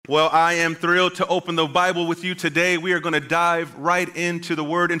Well, I am thrilled to open the Bible with you today. We are going to dive right into the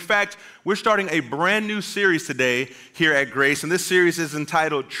Word. In fact, we're starting a brand new series today here at Grace, and this series is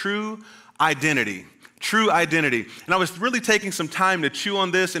entitled True Identity. True Identity. And I was really taking some time to chew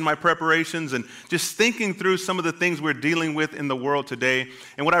on this in my preparations and just thinking through some of the things we're dealing with in the world today.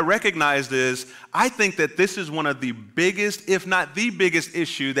 And what I recognized is I think that this is one of the biggest, if not the biggest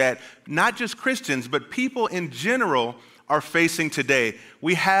issue that not just Christians, but people in general are facing today.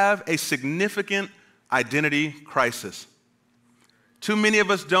 We have a significant identity crisis. Too many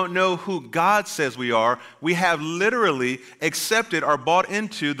of us don't know who God says we are. We have literally accepted or bought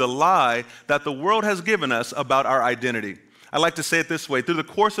into the lie that the world has given us about our identity. I like to say it this way. Through the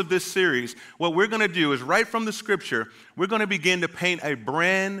course of this series, what we're going to do is right from the scripture, we're going to begin to paint a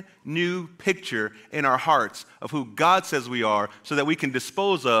brand new picture in our hearts of who God says we are so that we can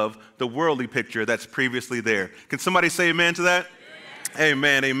dispose of the worldly picture that's previously there. Can somebody say amen to that?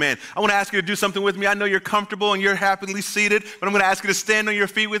 Amen, amen. I want to ask you to do something with me. I know you're comfortable and you're happily seated, but I'm going to ask you to stand on your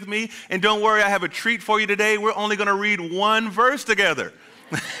feet with me. And don't worry, I have a treat for you today. We're only going to read one verse together.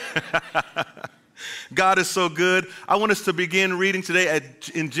 God is so good. I want us to begin reading today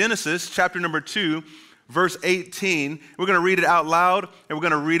in Genesis chapter number 2, verse 18. We're going to read it out loud and we're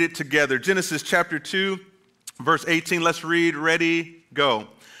going to read it together. Genesis chapter 2, verse 18. Let's read. Ready, go.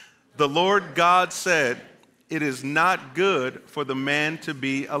 The Lord God said, "It is not good for the man to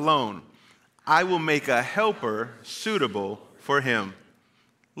be alone. I will make a helper suitable for him."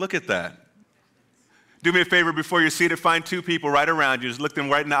 Look at that. Do me a favor before you're seated, find two people right around you, just look them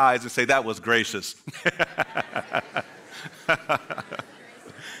right in the eyes and say, "That was gracious."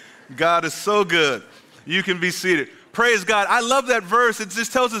 God is so good. You can be seated. Praise God. I love that verse. It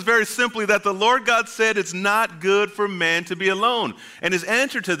just tells us very simply that the Lord God said it's not good for man to be alone. And his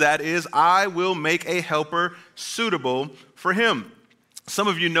answer to that is, "I will make a helper suitable for him." Some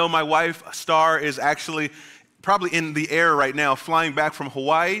of you know my wife, Star, is actually probably in the air right now, flying back from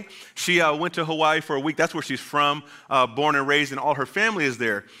Hawaii. She went to Hawaii for a week. That's where she's from, born and raised, and all her family is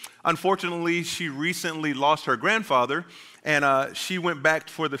there. Unfortunately, she recently lost her grandfather, and she went back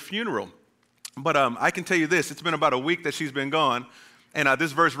for the funeral. But I can tell you this, it's been about a week that she's been gone, and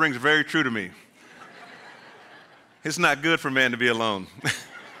this verse rings very true to me. It's not good for man to be alone.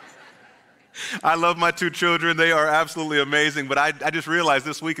 I love my two children. They are absolutely amazing, but I just realized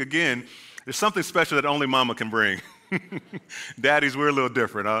this week again, there's something special that only mama can bring. Daddies, we're a little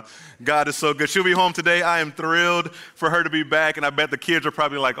different, huh? God is so good. She'll be home today. I am thrilled for her to be back, and I bet the kids are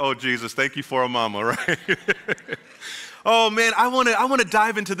probably like, "Oh, Jesus, thank you for a mama," right? Oh man, I want to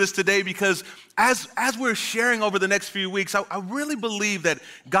dive into this today because as we're sharing over the next few weeks, I really believe that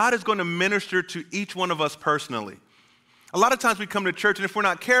God is going to minister to each one of us personally. A lot of times we come to church, and if we're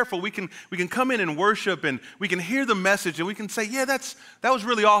not careful, we can come in and worship, and we can hear the message, and we can say, "Yeah, that was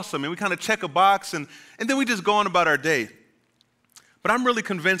really awesome," and we kind of check a box, and then we just go on about our day. But I'm really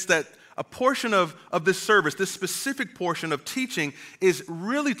convinced that a portion of this service, this specific portion of teaching, is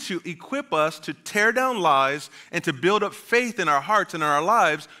really to equip us to tear down lies and to build up faith in our hearts and in our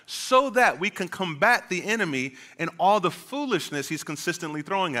lives so that we can combat the enemy and all the foolishness he's consistently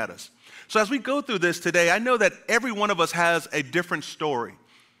throwing at us. So as we go through this today, I know that every one of us has a different story.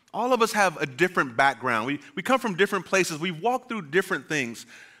 All of us have a different background. We come from different places. We walk through different things.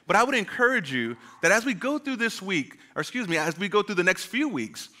 But I would encourage you that as we go through this week, as we go through the next few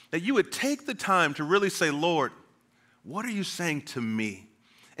weeks, that you would take the time to really say, "Lord, what are you saying to me?"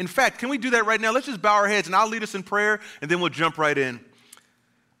 In fact, can we do that right now? Let's just bow our heads, and I'll lead us in prayer, and then we'll jump right in.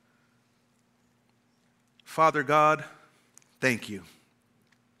 Father God, thank you.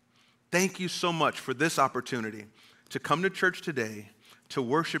 Thank you so much for this opportunity to come to church today, to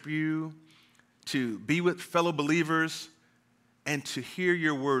worship you, to be with fellow believers, and to hear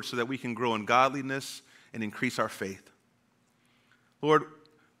your word so that we can grow in godliness and increase our faith. Lord,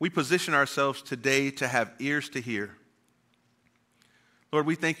 we position ourselves today to have ears to hear. Lord,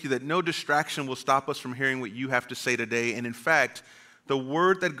 we thank you that no distraction will stop us from hearing what you have to say today. And in fact, the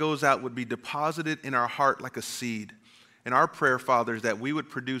word that goes out would be deposited in our heart like a seed. And our prayer, Father, is that we would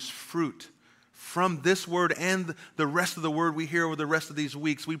produce fruit from this word and the rest of the word we hear over the rest of these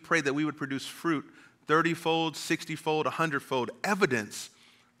weeks. We pray that we would produce fruit 30-fold, 60-fold, 100-fold, evidence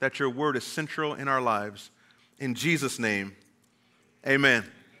that your word is central in our lives. In Jesus' name, amen.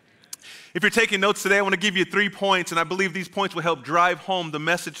 If you're taking notes today, I want to give you 3 points, and I believe these points will help drive home the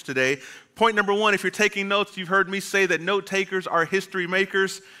message today. Point number 1, if you're taking notes, you've heard me say that note takers are history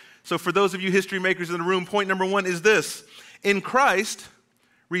makers. So for those of you history makers in the room, point number 1 is this. In Christ,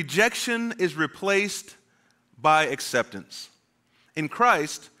 rejection is replaced by acceptance. In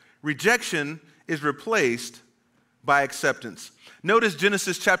Christ, rejection is replaced by acceptance. Notice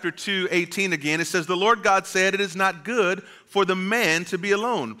Genesis chapter 2:18 again. It says, "The Lord God said, it is not good for the man to be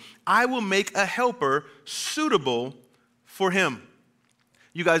alone. I will make a helper suitable for him."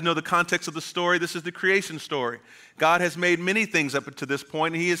 You guys know the context of the story. This is the creation story. God has made many things up to this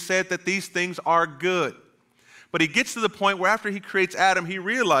point, and he has said that these things are good. But he gets to the point where after he creates Adam, he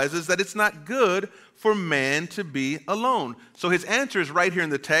realizes that it's not good for man to be alone. So his answer is right here in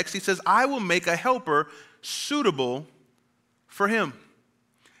the text. He says, "I will make a helper suitable for him."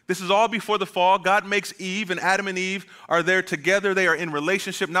 This is all before the fall. God makes Eve, and Adam and Eve are there together. They are in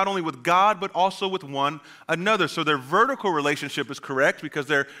relationship not only with God, but also with one another. So their vertical relationship is correct because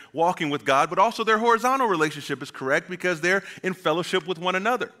they're walking with God, but also their horizontal relationship is correct because they're in fellowship with one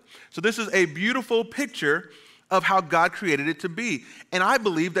another. So this is a beautiful picture of how God created it to be. And I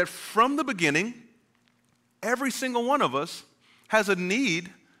believe that from the beginning, every single one of us has a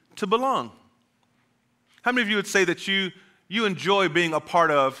need to belong. How many of you would say that you enjoy being a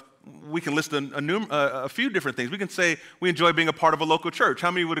part of, we can list a few different things. We can say we enjoy being a part of a local church.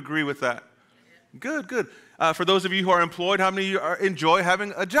 How many would agree with that? Good, good. For those of you who are employed, how many of you enjoy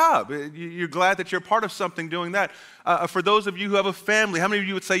having a job? You're glad that you're part of something doing that. For those of you who have a family, how many of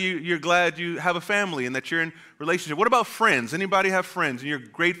you would say you're glad you have a family and that you're in relationship? What about friends? Anybody have friends and you're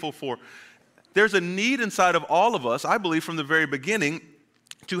grateful for? There's a need inside of all of us, I believe from the very beginning,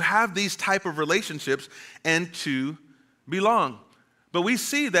 to have these type of relationships and to belong. But we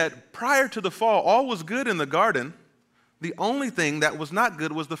see that prior to the fall, all was good in the garden. The only thing that was not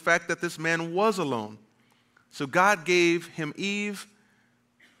good was the fact that this man was alone. So God gave him Eve,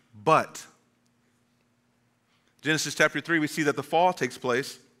 but Genesis chapter 3, we see that the fall takes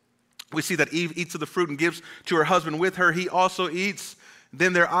place. We see that Eve eats of the fruit and gives to her husband with her. He also eats.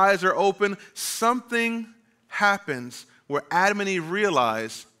 Then their eyes are open. Something happens where Adam and Eve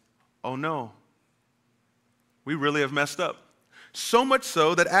realize, oh no, we really have messed up. So much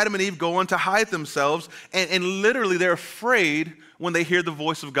so that Adam and Eve go on to hide themselves, and literally they're afraid when they hear the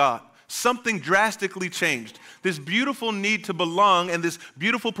voice of God. Something drastically changed. This beautiful need to belong and this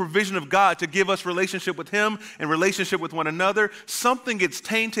beautiful provision of God to give us relationship with him and relationship with one another, something gets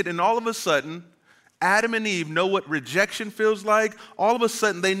tainted, and all of a sudden, Adam and Eve know what rejection feels like. All of a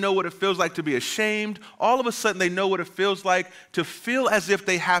sudden, they know what it feels like to be ashamed. All of a sudden, they know what it feels like to feel as if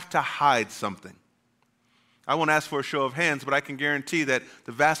they have to hide something. I won't ask for a show of hands, but I can guarantee that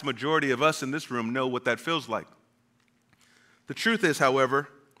the vast majority of us in this room know what that feels like. The truth is, however,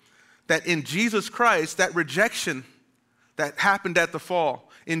 that in Jesus Christ, that rejection that happened at the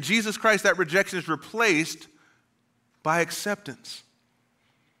fall, in Jesus Christ, that rejection is replaced by acceptance.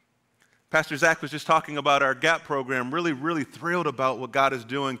 Pastor Zach was just talking about our GAP program, really thrilled about what God is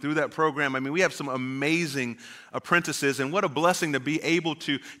doing through that program. I mean, we have some amazing apprentices, and what a blessing to be able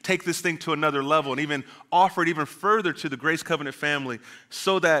to take this thing to another level and even offer it even further to the Grace Covenant family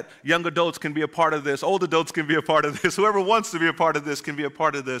so that young adults can be a part of this, old adults can be a part of this, whoever wants to be a part of this can be a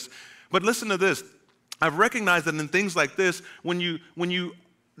part of this. But listen to this. I've recognized that in things like this, when you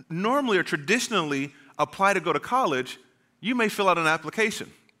normally or traditionally apply to go to college, you may fill out an application.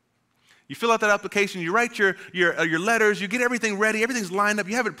 You fill out that application, you write your letters, you get everything ready, everything's lined up,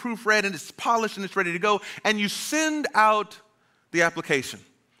 you have it proofread and it's polished and it's ready to go, and you send out the application.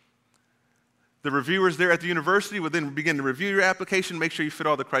 The reviewers there at the university will then begin to review your application, make sure you fit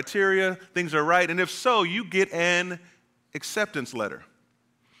all the criteria, things are right, and if so, you get an acceptance letter.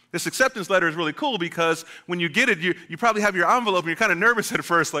 This acceptance letter is really cool because when you get it, you probably have your envelope and you're kind of nervous at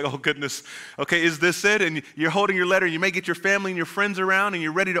first, like, oh goodness, okay, is this it? And you're holding your letter, you may get your family and your friends around and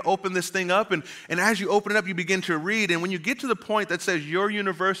you're ready to open this thing up. And as you open it up, you begin to read. And when you get to the point that says your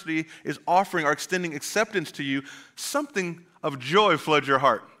university is offering or extending acceptance to you, something of joy floods your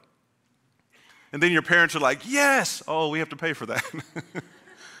heart. And then your parents are like, yes, oh, we have to pay for that.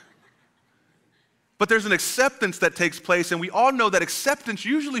 But there's an acceptance that takes place, and we all know that acceptance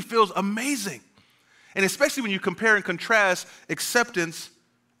usually feels amazing. And especially when you compare and contrast acceptance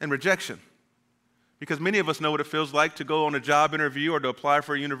and rejection. Because many of us know what it feels like to go on a job interview or to apply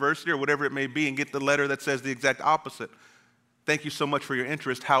for a university or whatever it may be and get the letter that says the exact opposite. Thank you so much for your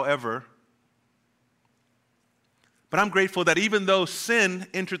interest, however. But I'm grateful that even though sin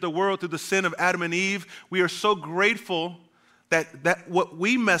entered the world through the sin of Adam and Eve, we are so grateful that what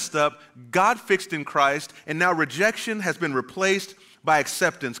we messed up, God fixed in Christ, and now rejection has been replaced by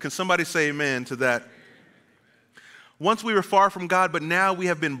acceptance. Can somebody say amen to that? Once we were far from God, but now we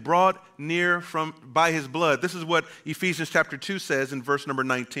have been brought near by his blood. This is what Ephesians chapter 2 says in verse number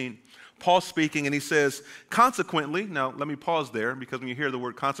 19. Paul's speaking, and he says, consequently, now let me pause there, because when you hear the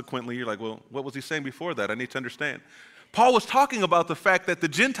word consequently, you're like, well, what was he saying before that? I need to understand. Paul was talking about the fact that the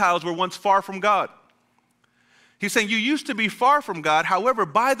Gentiles were once far from God. He's saying you used to be far from God. However,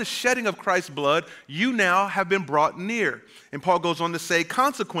 by the shedding of Christ's blood, you now have been brought near. And Paul goes on to say,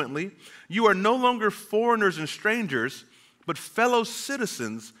 consequently, you are no longer foreigners and strangers, but fellow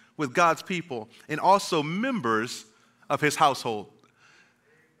citizens with God's people and also members of his household.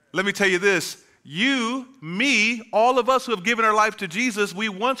 Let me tell you this. You, me, all of us who have given our life to Jesus, we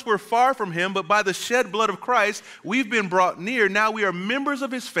once were far from him, but by the shed blood of Christ, we've been brought near. Now we are members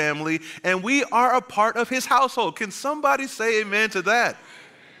of his family, and we are a part of his household. Can somebody say amen to that?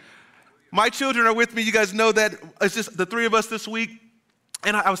 My children are with me. You guys know that it's just the three of us this week.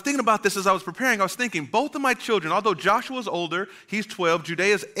 And I was thinking about this as I was preparing. I was thinking, both of my children, although Joshua's older, he's 12,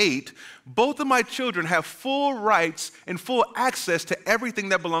 Judea's 8, both of my children have full rights and full access to everything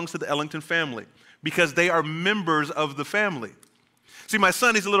that belongs to the Ellington family because they are members of the family. See, my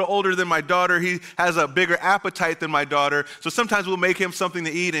son, he's a little older than my daughter. He has a bigger appetite than my daughter. So sometimes we'll make him something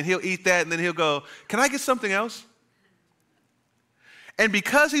to eat, and he'll eat that, and then he'll go, can I get something else? And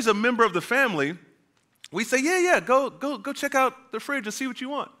because he's a member of the family, we say, yeah, go check out the fridge and see what you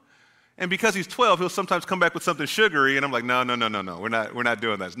want. And because he's 12, he'll sometimes come back with something sugary, and I'm like, no, we're not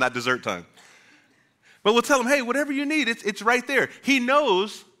doing that. It's not dessert time. But we'll tell him, hey, whatever you need, it's right there. He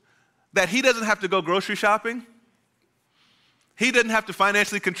knows that he doesn't have to go grocery shopping. He doesn't have to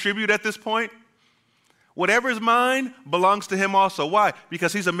financially contribute at this point. Whatever is mine belongs to him also. Why?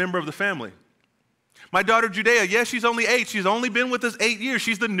 Because he's a member of the family. My daughter Judea, yes, she's only 8. She's only been with us 8 years.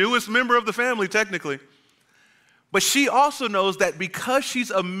 She's the newest member of the family, technically. But she also knows that because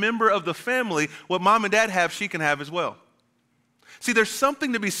she's a member of the family, what mom and dad have, she can have as well. See, there's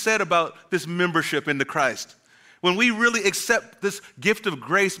something to be said about this membership into Christ. When we really accept this gift of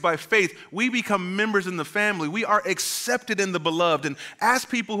grace by faith, we become members in the family. We are accepted in the beloved. And as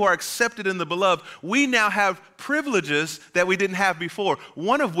people who are accepted in the beloved, we now have privileges that we didn't have before.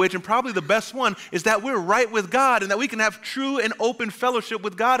 One of which, and probably the best one, is that we're right with God and that we can have true and open fellowship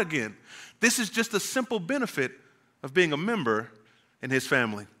with God again. This is just a simple benefit of being a member in his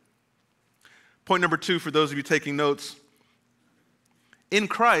family. Point number 2, for those of you taking notes. In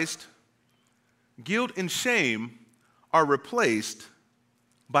Christ, guilt and shame are replaced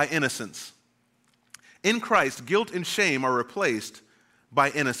by innocence. In Christ, guilt and shame are replaced by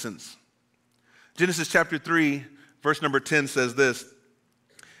innocence. Genesis chapter 3, verse number 10 says this.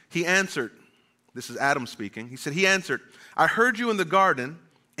 He answered, this is Adam speaking, he said, he answered, I heard you in the garden,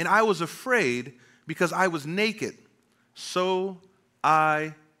 and I was afraid because I was naked, so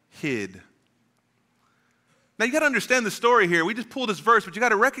I hid. Now, you got to understand the story here. We just pulled this verse, but you got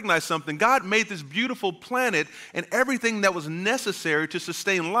to recognize something. God made this beautiful planet and everything that was necessary to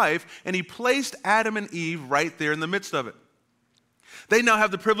sustain life, and he placed Adam and Eve right there in the midst of it. They now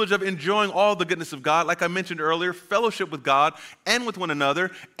have the privilege of enjoying all the goodness of God, like I mentioned earlier, fellowship with God and with one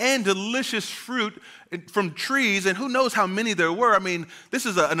another, and delicious fruit from trees, and who knows how many there were. I mean, this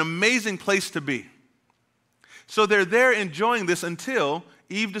is an amazing place to be. So they're there enjoying this until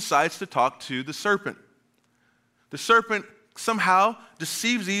Eve decides to talk to the serpent. The serpent somehow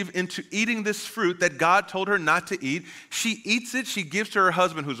deceives Eve into eating this fruit that God told her not to eat. She eats it. She gives to her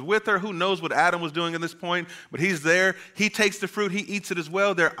husband who's with her. Who knows what Adam was doing at this point, but he's there. He takes the fruit. He eats it as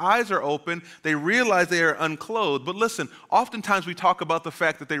well. Their eyes are open. They realize they are unclothed. But listen, oftentimes we talk about the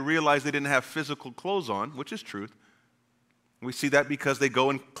fact that they realize they didn't have physical clothes on, which is truth. We see that because they go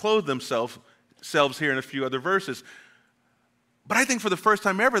and clothe themselves here in a few other verses. But I think for the first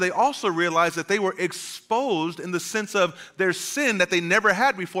time ever, they also realized that they were exposed in the sense of their sin that they never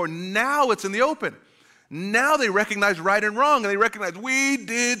had before. Now it's in the open. Now they recognize right and wrong, and they recognize we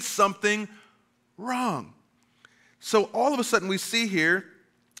did something wrong. So all of a sudden we see here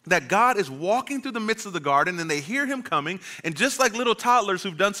that God is walking through the midst of the garden, and they hear him coming, and just like little toddlers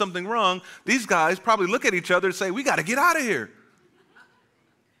who've done something wrong, these guys probably look at each other and say, we got to get out of here.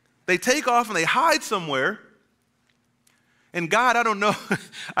 They take off and they hide somewhere. And God, I don't know,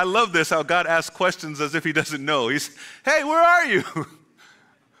 I love this, how God asks questions as if he doesn't know. He's, hey, where are you?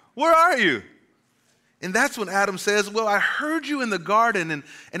 Where are you? And that's when Adam says, well, I heard you in the garden,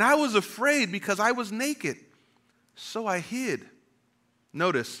 and I was afraid because I was naked, so I hid.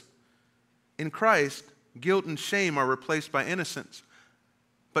 Notice, in Christ, guilt and shame are replaced by innocence.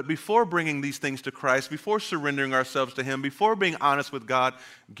 But before bringing these things to Christ, before surrendering ourselves to him, before being honest with God,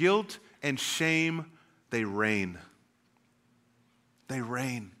 guilt and shame, they reign. They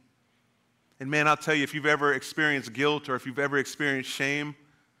reign. And man, I'll tell you, if you've ever experienced guilt or if you've ever experienced shame,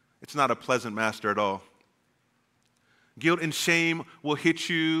 it's not a pleasant master at all. Guilt and shame will hit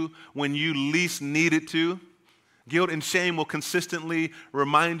you when you least need it to. Guilt and shame will consistently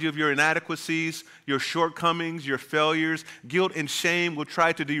remind you of your inadequacies, your shortcomings, your failures. Guilt and shame will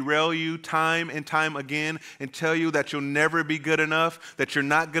try to derail you time and time again and tell you that you'll never be good enough, that you're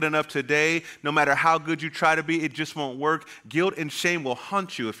not good enough today. No matter how good you try to be, it just won't work. Guilt and shame will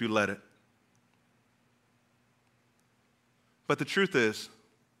haunt you if you let it. But the truth is,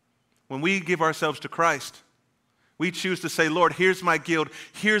 when we give ourselves to Christ, we choose to say, Lord, here's my guilt,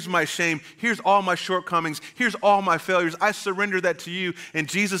 here's my shame, here's all my shortcomings, here's all my failures. I surrender that to you. And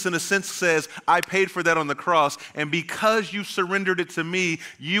Jesus, in a sense, says, I paid for that on the cross. And because you surrendered it to me,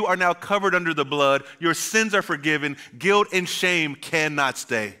 you are now covered under the blood. Your sins are forgiven. Guilt and shame cannot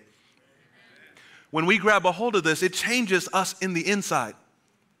stay. When we grab a hold of this, it changes us in the inside.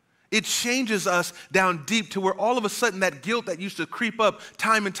 It changes us down deep to where all of a sudden that guilt that used to creep up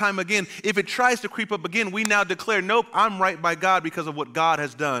time and time again, if it tries to creep up again, we now declare, nope, I'm right by God because of what God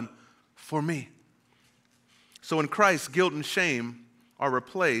has done for me. So in Christ, guilt and shame are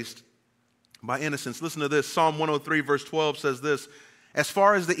replaced by innocence. Listen to this. Psalm 103 verse 12 says this, as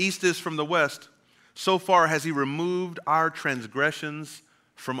far as the east is from the west, so far has he removed our transgressions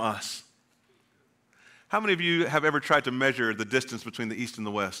from us. How many of you have ever tried to measure the distance between the east and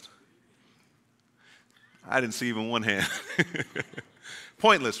the west? I didn't see even one hand.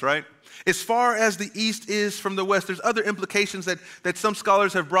 Pointless, right? As far as the east is from the west, there's other implications that some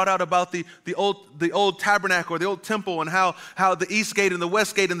scholars have brought out about the old tabernacle or the old temple and how the east gate and the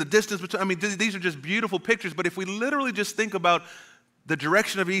west gate and the distance between, I mean, these are just beautiful pictures, but if we literally just think about the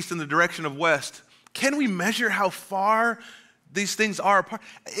direction of east and the direction of west, can we measure how far these things are apart?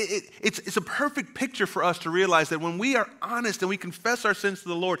 It's a perfect picture for us to realize that when we are honest and we confess our sins to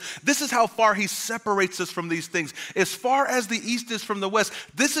the Lord, this is how far he separates us from these things. As far as the east is from the west,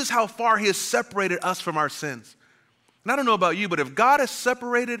 this is how far he has separated us from our sins. And I don't know about you, but if God has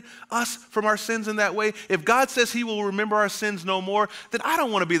separated us from our sins in that way, if God says he will remember our sins no more, then I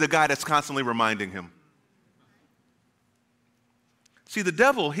don't want to be the guy that's constantly reminding him. See, the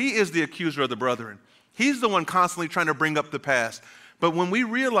devil, he is the accuser of the brethren. He's the one constantly trying to bring up the past. But when we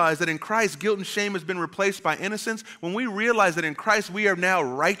realize that in Christ, guilt and shame has been replaced by innocence, when we realize that in Christ we are now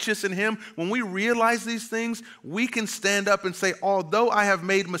righteous in him, when we realize these things, we can stand up and say, although I have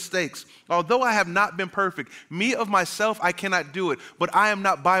made mistakes, although I have not been perfect, me of myself, I cannot do it, but I am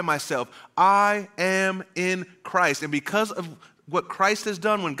not by myself. I am in Christ. And because of what Christ has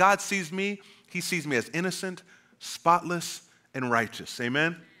done, when God sees me, he sees me as innocent, spotless, and righteous.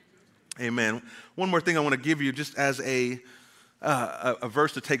 Amen? Amen. One more thing I want to give you just as a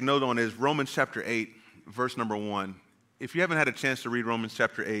verse to take note on is Romans chapter 8, verse number 1. If you haven't had a chance to read Romans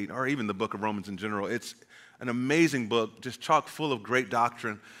chapter 8, or even the book of Romans in general, it's an amazing book, just chock full of great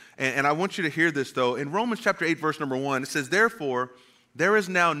doctrine. And I want you to hear this, though. In Romans chapter 8, verse number 1, it says, therefore, there is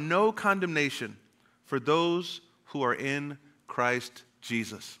now no condemnation for those who are in Christ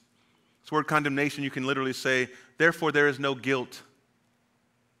Jesus. This word condemnation, you can literally say, therefore, there is no guilt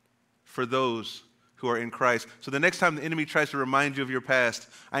for those who are in Christ. So the next time the enemy tries to remind you of your past,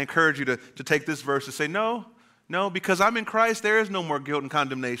 I encourage you to take this verse and say, no, because I'm in Christ, there is no more guilt and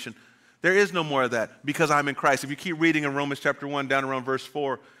condemnation. There is no more of that because I'm in Christ. If you keep reading in Romans chapter 1 down around verse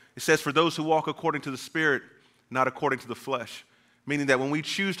 4, it says, for those who walk according to the Spirit, not according to the flesh. Meaning that when we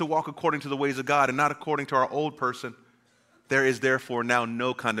choose to walk according to the ways of God and not according to our old person, there is therefore now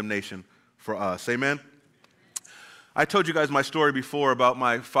no condemnation for us. Amen? I told you guys my story before about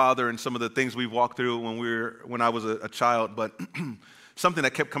my father and some of the things we've walked through when I was a child, but something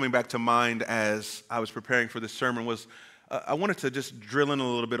that kept coming back to mind as I was preparing for this sermon was I wanted to just drill in a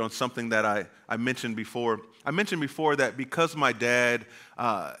little bit on something that I mentioned before. I mentioned before that because my dad,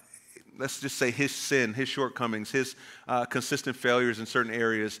 let's just say his sin, his shortcomings, his consistent failures in certain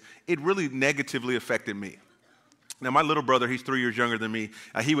areas, it really negatively affected me. Now, my little brother, he's 3 years younger than me.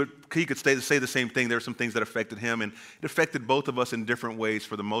 He could say the same thing. There were some things that affected him, and it affected both of us in different ways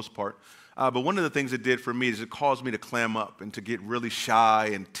for the most part. But one of the things it did for me is it caused me to clam up and to get really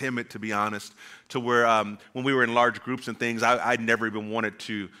shy and timid, to be honest, to where when we were in large groups and things, I never even wanted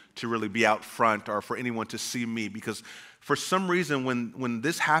to really be out front or for anyone to see me, because for some reason, when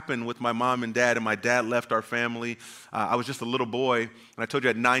this happened with my mom and dad, and my dad left our family, I was just a little boy, and I told you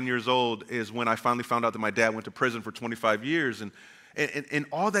at 9 years old is when I finally found out that my dad went to prison for 25 years, and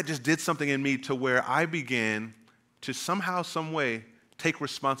all that just did something in me to where I began to somehow, some way, take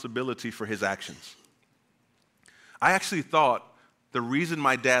responsibility for his actions. I actually thought the reason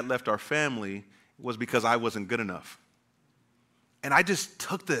my dad left our family was because I wasn't good enough. And I just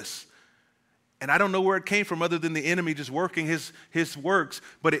took this. And I don't know where it came from other than the enemy just working his works.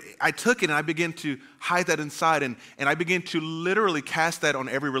 But I took it and I began to hide that inside. And I began to literally cast that on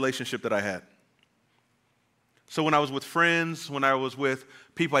every relationship that I had. So when I was with friends, when I was with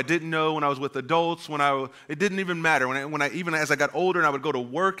people I didn't know, when I was with adults, it didn't even matter. Even as I got older and I would go to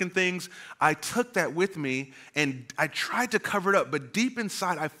work and things, I took that with me and I tried to cover it up. But deep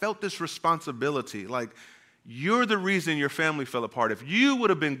inside, I felt this responsibility. Like, you're the reason your family fell apart. If you would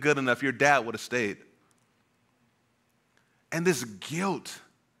have been good enough, your dad would have stayed. And this guilt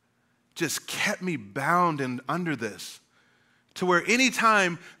just kept me bound and under this. To where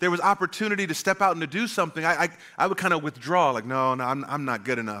anytime there was opportunity to step out and to do something, I would kind of withdraw, like, no, I'm not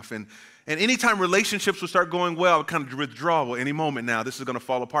good enough. And anytime relationships would start going well, I would kind of withdraw. Well, any moment now, this is going to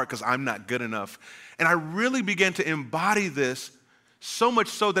fall apart because I'm not good enough. And I really began to embody this, so much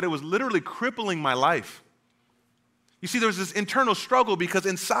so that it was literally crippling my life. You see, there was this internal struggle because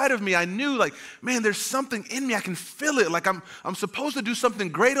inside of me, I knew, like, man, there's something in me. I can feel it. Like, I'm supposed to do something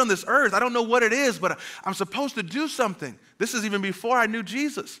great on this earth. I don't know what it is, but I'm supposed to do something. This is even before I knew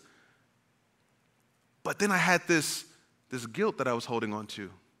Jesus. But then I had this guilt that I was holding on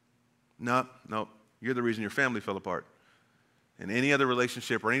to. No, you're the reason your family fell apart. And any other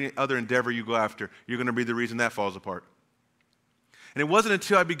relationship or any other endeavor you go after, you're going to be the reason that falls apart. And it wasn't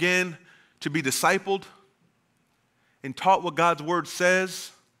until I began to be discipled and taught what God's word says.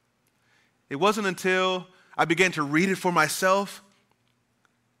 It wasn't until I began to read it for myself.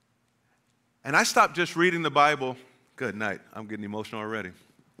 And I stopped just reading the Bible. Good night. I'm getting emotional already.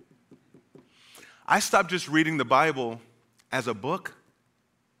 I stopped just reading the Bible as a book.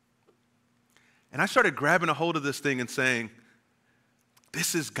 And I started grabbing a hold of this thing and saying,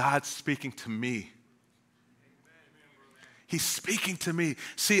 this is God speaking to me. He's speaking to me.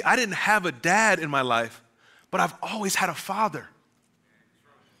 See, I didn't have a dad in my life, but I've always had a father.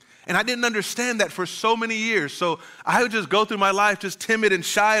 And I didn't understand that for so many years. So I would just go through my life just timid and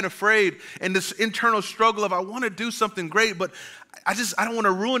shy and afraid, and this internal struggle of I want to do something great, but I don't want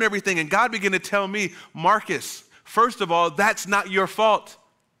to ruin everything. And God began to tell me, Marcus, first of all, that's not your fault.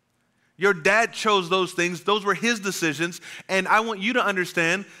 Your dad chose those things. Those were his decisions. And I want you to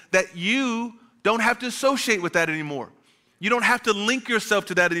understand that you don't have to associate with that anymore. You don't have to link yourself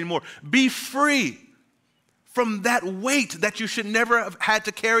to that anymore. Be free from that weight that you should never have had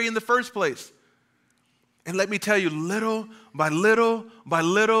to carry in the first place. And let me tell you, little by little, by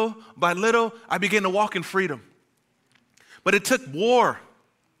little, by little, I began to walk in freedom. But it took war.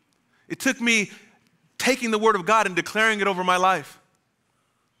 It took me taking the word of God and declaring it over my life.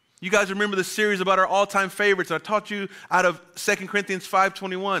 You guys remember the series about our all-time favorites. I taught you out of 2 Corinthians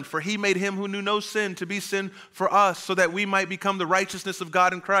 5:21. For he made him who knew no sin to be sin for us so that we might become the righteousness of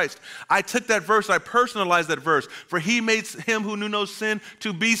God in Christ. I took that verse, I personalized that verse. For he made him who knew no sin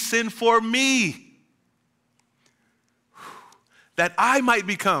to be sin for me, that I might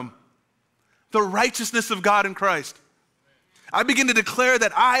become the righteousness of God in Christ. I begin to declare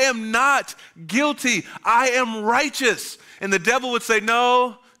that I am not guilty. I am righteous. And the devil would say,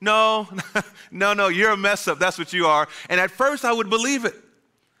 no, you're a mess up. That's what you are. And at first I would believe it.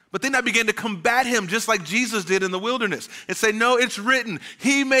 But then I began to combat him just like Jesus did in the wilderness and say, no, it's written.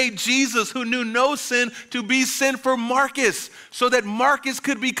 He made Jesus who knew no sin to be sin for Marcus so that Marcus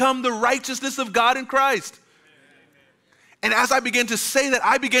could become the righteousness of God in Christ. And as I began to say that,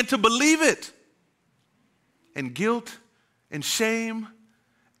 I began to believe it. And guilt and shame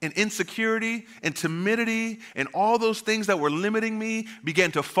and insecurity and timidity and all those things that were limiting me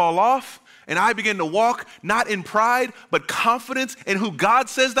began to fall off, and I began to walk not in pride but confidence in who God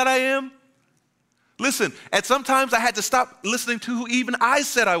says that I am. Listen, at sometimes I had to stop listening to who even I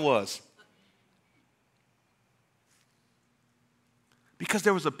said I was, because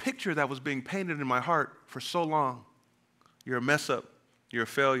there was a picture that was being painted in my heart for so long. You're a mess up. You're a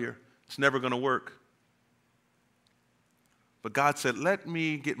failure. It's never going to work. But God said, let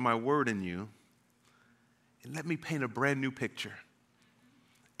me get my word in you and let me paint a brand new picture.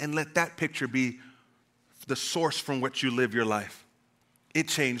 And let that picture be the source from which you live your life. It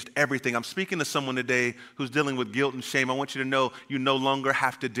changed everything. I'm speaking to someone today who's dealing with guilt and shame. I want you to know you no longer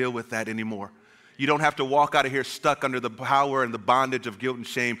have to deal with that anymore. You don't have to walk out of here stuck under the power and the bondage of guilt and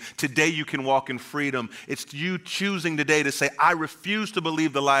shame. Today you can walk in freedom. It's you choosing today to say, I refuse to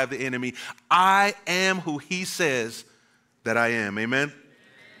believe the lie of the enemy. I am who he says that I am. Amen?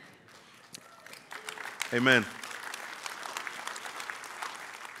 Amen.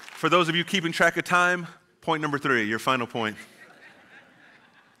 For those of you keeping track of time, point number 3, your final point.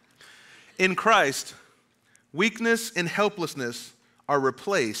 In Christ, weakness and helplessness are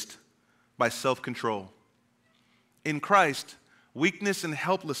replaced by self-control. In Christ, weakness and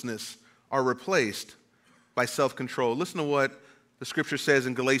helplessness are replaced by self-control. Listen to what the scripture says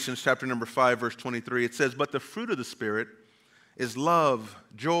in Galatians chapter number 5, verse 23. It says, but the fruit of the Spirit is love,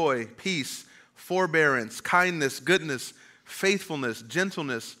 joy, peace, forbearance, kindness, goodness, faithfulness,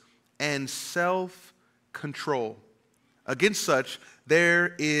 gentleness, and self-control. Against such,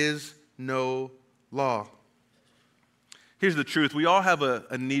 there is no law. Here's the truth. We all have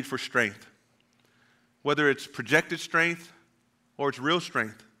a need for strength, whether it's projected strength or it's real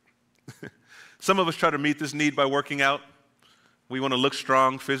strength. Some of us try to meet this need by working out. We want to look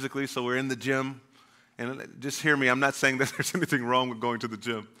strong physically, so we're in the gym. And just hear me, I'm not saying that there's anything wrong with going to the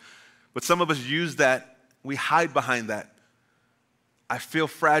gym. But some of us use that, we hide behind that. I feel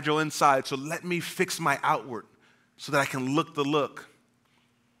fragile inside, so let me fix my outward so that I can look the look.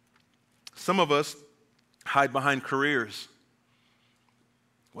 Some of us hide behind careers.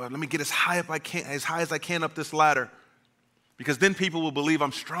 Well, let me get as high as I can up this ladder, because then people will believe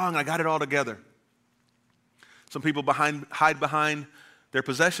I'm strong, I got it all together. Some people hide behind their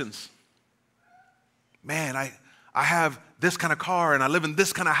possessions. Man, I have this kind of car, and I live in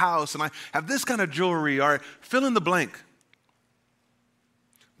this kind of house, and I have this kind of jewelry, or fill in the blank.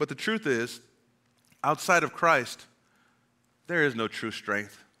 But the truth is, outside of Christ, there is no true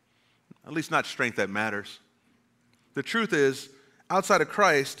strength, at least not strength that matters. The truth is, outside of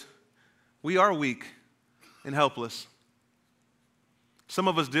Christ, we are weak and helpless. Some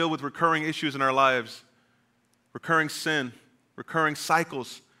of us deal with recurring issues in our lives, recurring sin, recurring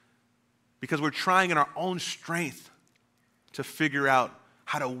cycles, because we're trying in our own strength to figure out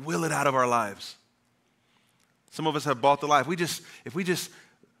how to will it out of our lives. Some of us have bought the lie. If we just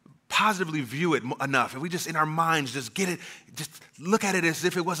positively view it enough, if we just in our minds just get it, just look at it as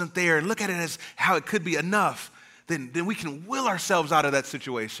if it wasn't there and look at it as how it could be enough, then we can will ourselves out of that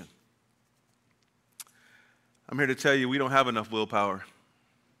situation. I'm here to tell you we don't have enough willpower.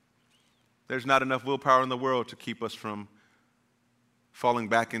 There's not enough willpower in the world to keep us from falling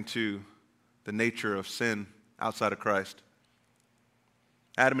back into the nature of sin outside of Christ.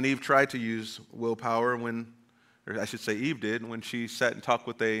 Adam and Eve tried to use willpower or I should say Eve did, when she sat and talked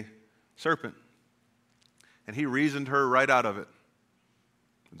with a serpent. And he reasoned her right out of it.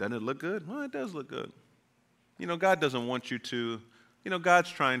 Doesn't it look good? Well, it does look good. God doesn't want you to,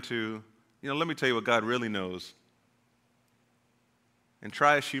 God's trying to, let me tell you what God really knows. And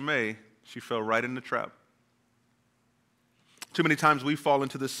try as she may, she fell right in the trap. Too many times we fall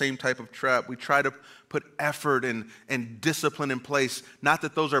into the same type of trap. We try to put effort and discipline in place. Not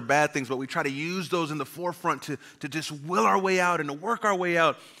that those are bad things, but we try to use those in the forefront to just will our way out and to work our way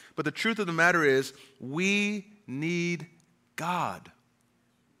out. But the truth of the matter is, we need God. I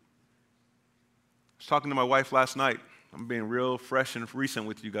was talking to my wife last night. I'm being real fresh and recent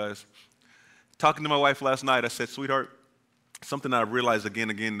with you guys. Talking to my wife last night, I said, sweetheart, something I've realized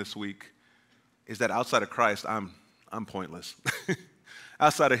again this week is that outside of Christ, I'm pointless.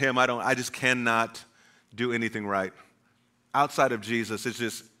 Outside of him, I just cannot do anything right. Outside of Jesus, it's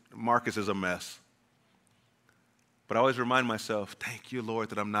just, Marcus is a mess. But I always remind myself, thank you, Lord,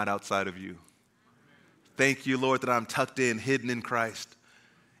 that I'm not outside of you. Thank you, Lord, that I'm tucked in, hidden in Christ.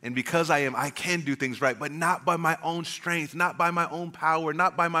 And because I can do things right, but not by my own strength, not by my own power,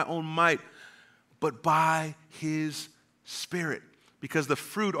 not by my own might, but by his Spirit. Because the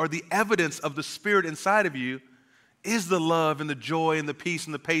fruit or the evidence of the Spirit inside of you is the love and the joy and the peace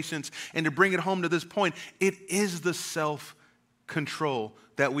and the patience. And to bring it home to this point, it is the self-control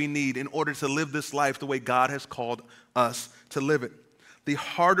that we need in order to live this life the way God has called us to live it. The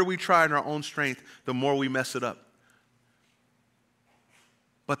harder we try in our own strength, the more we mess it up.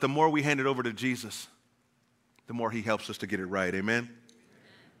 But the more we hand it over to Jesus, the more he helps us to get it right. Amen?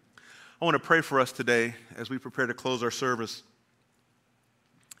 I want to pray for us today as we prepare to close our service.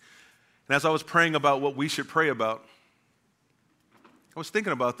 And as I was praying about what we should pray about, I was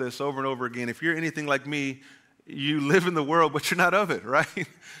thinking about this over and over again. If you're anything like me, you live in the world, but you're not of it, right?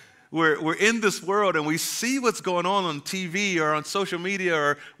 We're in this world, and we see what's going on TV or on social media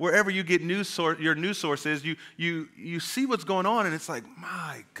or wherever you get your news sources. You see what's going on, and it's like,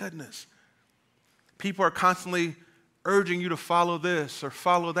 my goodness. People are constantly urging you to follow this or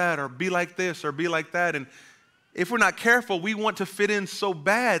follow that or be like this or be like that. And if we're not careful, we want to fit in so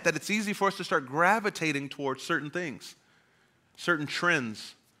bad that it's easy for us to start gravitating towards certain things, certain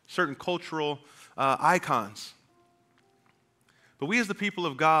trends, certain cultural icons. But we as the people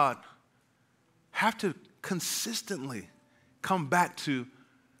of God have to consistently come back to,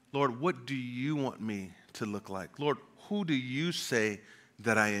 Lord, what do you want me to look like? Lord, who do you say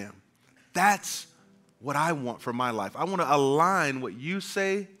that I am? That's what I want for my life. I want to align what you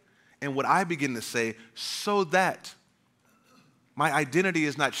say and what I begin to say so that my identity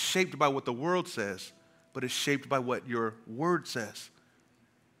is not shaped by what the world says, but is shaped by what your word says.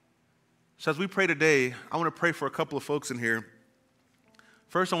 So as we pray today, I want to pray for a couple of folks in here.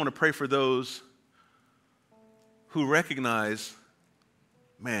 First, I want to pray for those who recognize,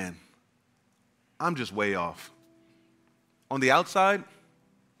 man, I'm just way off. On the outside,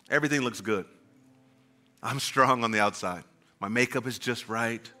 everything looks good. I'm strong on the outside. My makeup is just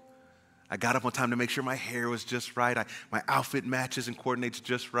right. I got up on time to make sure my hair was just right. My outfit matches and coordinates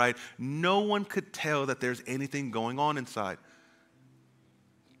just right. No one could tell that there's anything going on inside.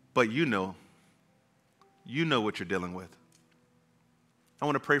 But you know what you're dealing with. I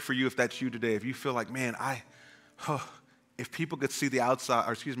want to pray for you if that's you today. If you feel like, man, if people could see the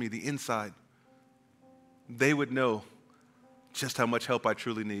inside, they would know just how much help I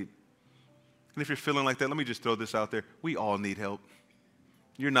truly need. And if you're feeling like that, let me just throw this out there. We all need help.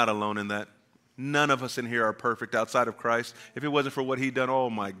 You're not alone in that. None of us in here are perfect outside of Christ. If it wasn't for what he done, oh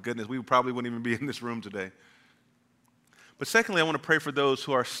my goodness, we probably wouldn't even be in this room today. But secondly, I want to pray for those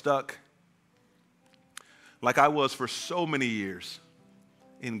who are stuck, like I was for so many years,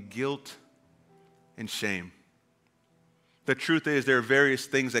 in guilt and shame. The truth is there are various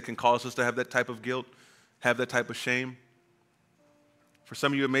things that can cause us to have that type of guilt, have that type of shame. For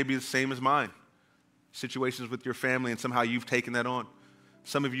some of you, it may be the same as mine. Situations with your family and somehow you've taken that on.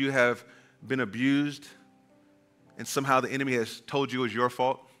 Some of you have been abused and somehow the enemy has told you it was your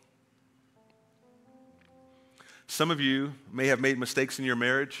fault. Some of you may have made mistakes in your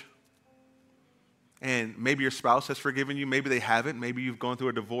marriage and maybe your spouse has forgiven you, maybe they haven't, maybe you've gone through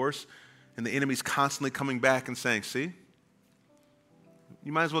a divorce and the enemy's constantly coming back and saying, see,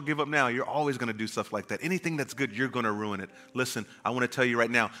 you might as well give up now. You're always going to do stuff like that. Anything that's good, you're going to ruin it. Listen, I want to tell you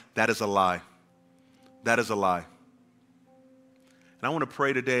right now, that is a lie. That is a lie. And I want to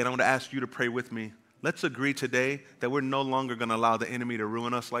pray today, and I want to ask you to pray with me. Let's agree today that we're no longer going to allow the enemy to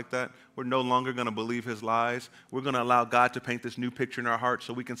ruin us like that. We're no longer going to believe his lies. We're going to allow God to paint this new picture in our hearts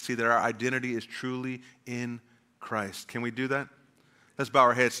so we can see that our identity is truly in Christ. Can we do that? Let's bow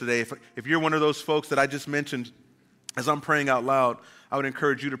our heads today. If you're one of those folks that I just mentioned, as I'm praying out loud, I would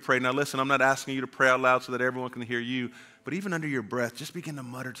encourage you to pray. Now listen, I'm not asking you to pray out loud so that everyone can hear you, but even under your breath, just begin to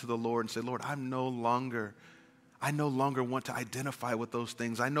mutter to the Lord and say, Lord, I no longer want to identify with those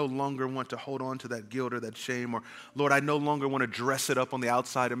things. I no longer want to hold on to that guilt or that shame. Or, Lord, I no longer want to dress it up on the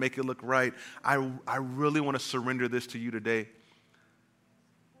outside and make it look right. I really want to surrender this to you today.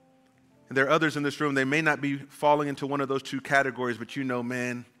 And there are others in this room, they may not be falling into one of those two categories, but you know,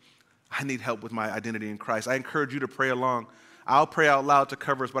 man, I need help with my identity in Christ. I encourage you to pray along. I'll pray out loud to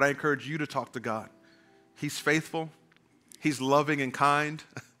cover us, but I encourage you to talk to God. He's faithful. He's loving and kind.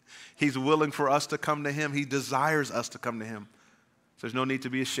 He's willing for us to come to him. He desires us to come to him. So there's no need to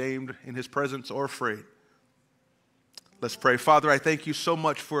be ashamed in his presence or afraid. Let's pray. Father, I thank you so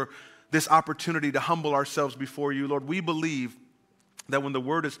much for this opportunity to humble ourselves before you. Lord, we believe that when the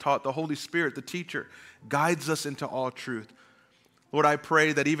word is taught, the Holy Spirit, the teacher, guides us into all truth. Lord, I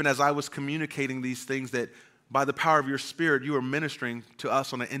pray that even as I was communicating these things, that by the power of your Spirit, you are ministering to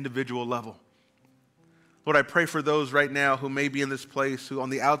us on an individual level. Lord, I pray for those right now who may be in this place, who on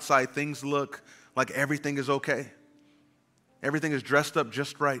the outside things look like everything is okay. Everything is dressed up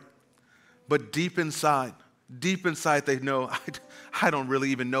just right. But deep inside they know, I don't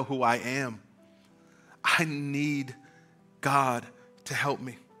really even know who I am. I need God to help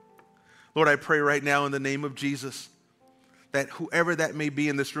me. Lord, I pray right now in the name of Jesus that whoever that may be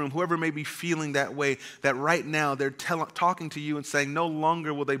in this room, whoever may be feeling that way, that right now they're talking to you and saying no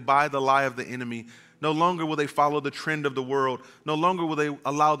longer will they buy the lie of the enemy. No longer will they follow the trend of the world. No longer will they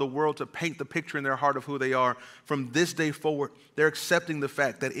allow the world to paint the picture in their heart of who they are. From this day forward, they're accepting the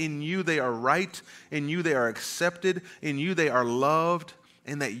fact that in you they are right, in you they are accepted, in you they are loved,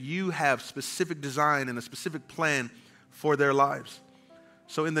 and that you have specific design and a specific plan for their lives.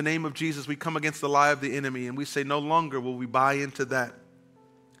 So in the name of Jesus, we come against the lie of the enemy and we say no longer will we buy into that.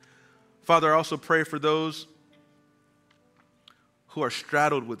 Father, I also pray for those who are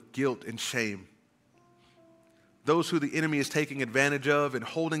straddled with guilt and shame. Those who the enemy is taking advantage of and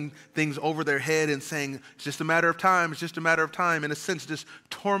holding things over their head and saying, it's just a matter of time, it's just a matter of time, in a sense, just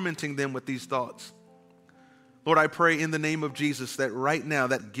tormenting them with these thoughts. Lord, I pray in the name of Jesus that right now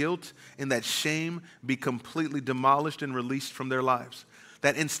that guilt and that shame be completely demolished and released from their lives.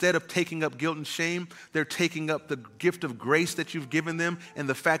 That instead of taking up guilt and shame, they're taking up the gift of grace that you've given them and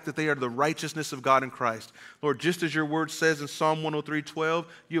the fact that they are the righteousness of God in Christ. Lord, just as your word says in Psalm 103:12,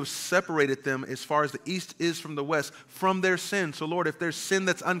 you have separated them as far as the east is from the west from their sin. So Lord, if there's sin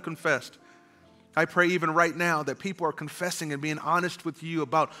that's unconfessed, I pray even right now that people are confessing and being honest with you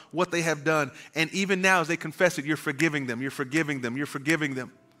about what they have done. And even now as they confess it, you're forgiving them, you're forgiving them, you're forgiving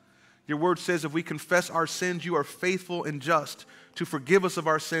them. Your word says if we confess our sins, you are faithful and just to forgive us of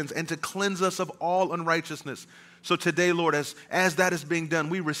our sins and to cleanse us of all unrighteousness. So today, Lord, as that is being done,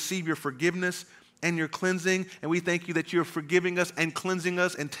 we receive your forgiveness and your cleansing. And we thank you that you're forgiving us and cleansing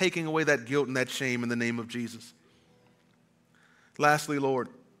us and taking away that guilt and that shame in the name of Jesus. Lastly, Lord,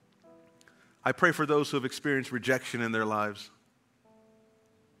 I pray for those who have experienced rejection in their lives.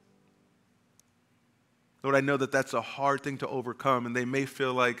 Lord, I know that that's a hard thing to overcome, and they may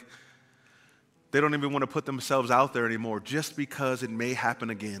feel like they don't even want to put themselves out there anymore just because it may happen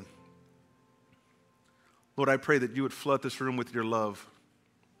again. Lord, I pray that you would flood this room with your love,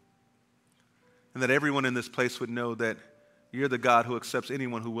 and that everyone in this place would know that you're the God who accepts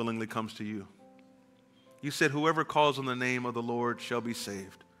anyone who willingly comes to you. You said, whoever calls on the name of the Lord shall be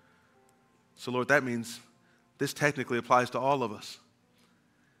saved. So, Lord, that means this technically applies to all of us.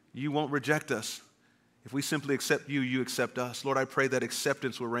 You won't reject us. If we simply accept you, you accept us. Lord, I pray that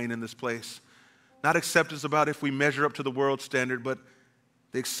acceptance will reign in this place. Not acceptance about if we measure up to the world standard, but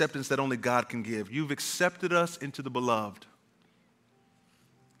the acceptance that only God can give. You've accepted us into the beloved.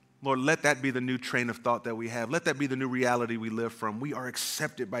 Lord, let that be the new train of thought that we have. Let that be the new reality we live from. We are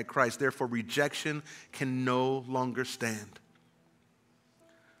accepted by Christ. Therefore, rejection can no longer stand.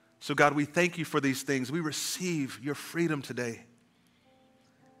 So, God, we thank you for these things. We receive your freedom today.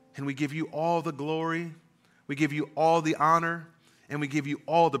 And we give you all the glory, we give you all the honor, and we give you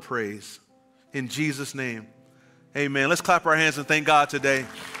all the praise. In Jesus' name, amen. Let's clap our hands and thank God today.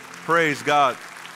 Praise God.